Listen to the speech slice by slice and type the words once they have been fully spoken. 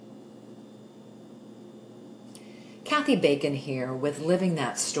Kathy Bacon here with Living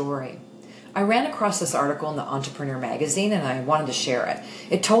That Story. I ran across this article in the Entrepreneur magazine and I wanted to share it.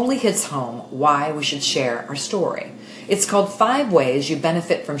 It totally hits home why we should share our story. It's called 5 Ways You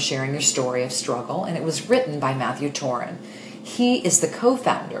Benefit from Sharing Your Story of Struggle, and it was written by Matthew Toran. He is the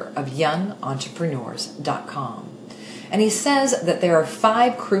co-founder of YoungEntrepreneurs.com. And he says that there are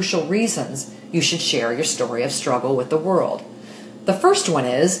 5 crucial reasons you should share your story of struggle with the world. The first one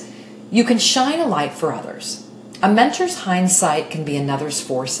is you can shine a light for others. A mentor's hindsight can be another's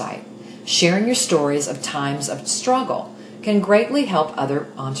foresight. Sharing your stories of times of struggle can greatly help other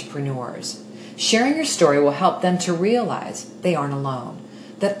entrepreneurs. Sharing your story will help them to realize they aren't alone,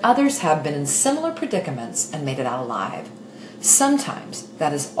 that others have been in similar predicaments and made it out alive. Sometimes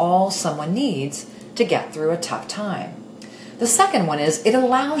that is all someone needs to get through a tough time. The second one is it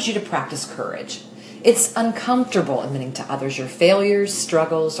allows you to practice courage. It's uncomfortable admitting to others your failures,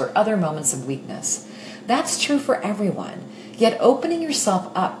 struggles, or other moments of weakness. That's true for everyone, yet opening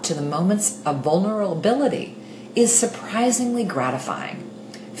yourself up to the moments of vulnerability is surprisingly gratifying.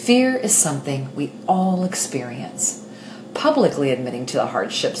 Fear is something we all experience. Publicly admitting to the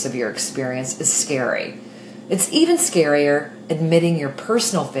hardships of your experience is scary. It's even scarier admitting your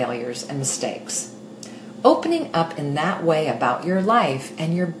personal failures and mistakes. Opening up in that way about your life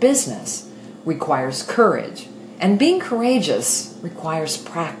and your business requires courage, and being courageous requires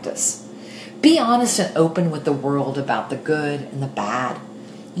practice. Be honest and open with the world about the good and the bad.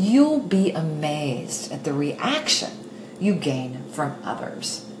 You'll be amazed at the reaction you gain from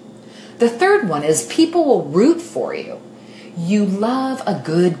others. The third one is people will root for you. You love a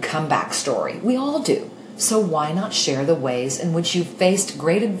good comeback story. We all do. So why not share the ways in which you faced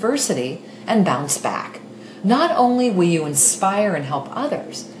great adversity and bounced back? Not only will you inspire and help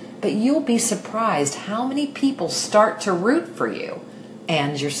others, but you'll be surprised how many people start to root for you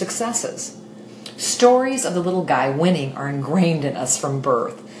and your successes. Stories of the little guy winning are ingrained in us from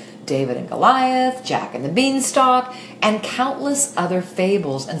birth. David and Goliath, Jack and the Beanstalk, and countless other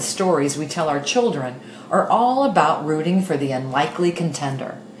fables and stories we tell our children are all about rooting for the unlikely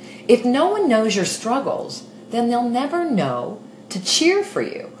contender. If no one knows your struggles, then they'll never know to cheer for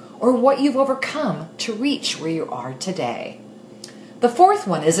you or what you've overcome to reach where you are today. The fourth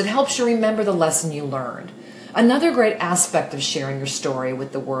one is it helps you remember the lesson you learned. Another great aspect of sharing your story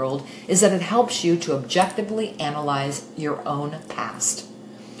with the world is that it helps you to objectively analyze your own past.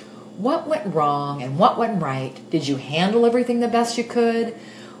 What went wrong and what went right? Did you handle everything the best you could?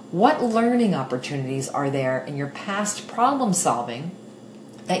 What learning opportunities are there in your past problem solving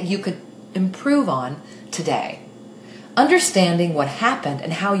that you could improve on today? Understanding what happened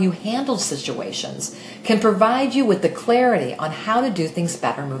and how you handled situations can provide you with the clarity on how to do things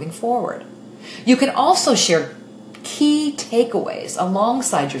better moving forward. You can also share key takeaways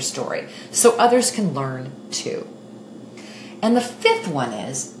alongside your story so others can learn too. And the fifth one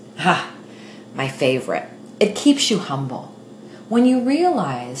is, my favorite, it keeps you humble. When you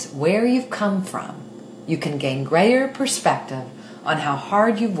realize where you've come from, you can gain greater perspective on how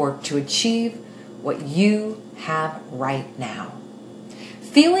hard you've worked to achieve what you have right now.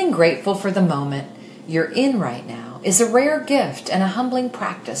 Feeling grateful for the moment you're in right now is a rare gift and a humbling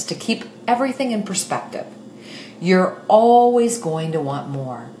practice to keep everything in perspective. You're always going to want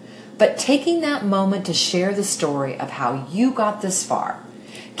more, but taking that moment to share the story of how you got this far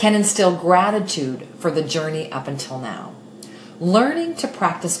can instill gratitude for the journey up until now. Learning to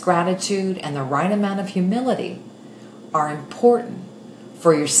practice gratitude and the right amount of humility are important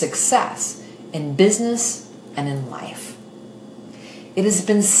for your success in business and in life. It has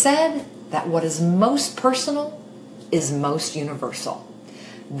been said that what is most personal is most universal.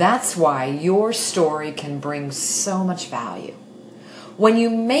 That's why your story can bring so much value. When you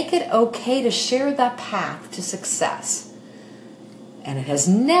make it okay to share that path to success, and it has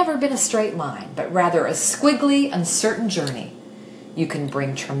never been a straight line, but rather a squiggly, uncertain journey, you can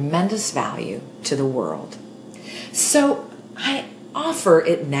bring tremendous value to the world. So I offer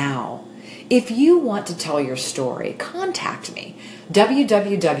it now. If you want to tell your story, contact me,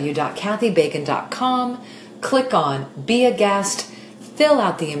 www.kathybacon.com, click on Be a Guest, fill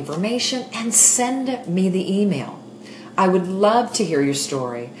out the information, and send me the email. I would love to hear your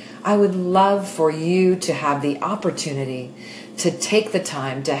story. I would love for you to have the opportunity to take the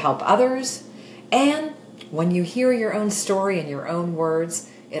time to help others. And when you hear your own story in your own words,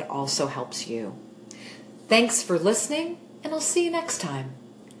 it also helps you. Thanks for listening, and I'll see you next time.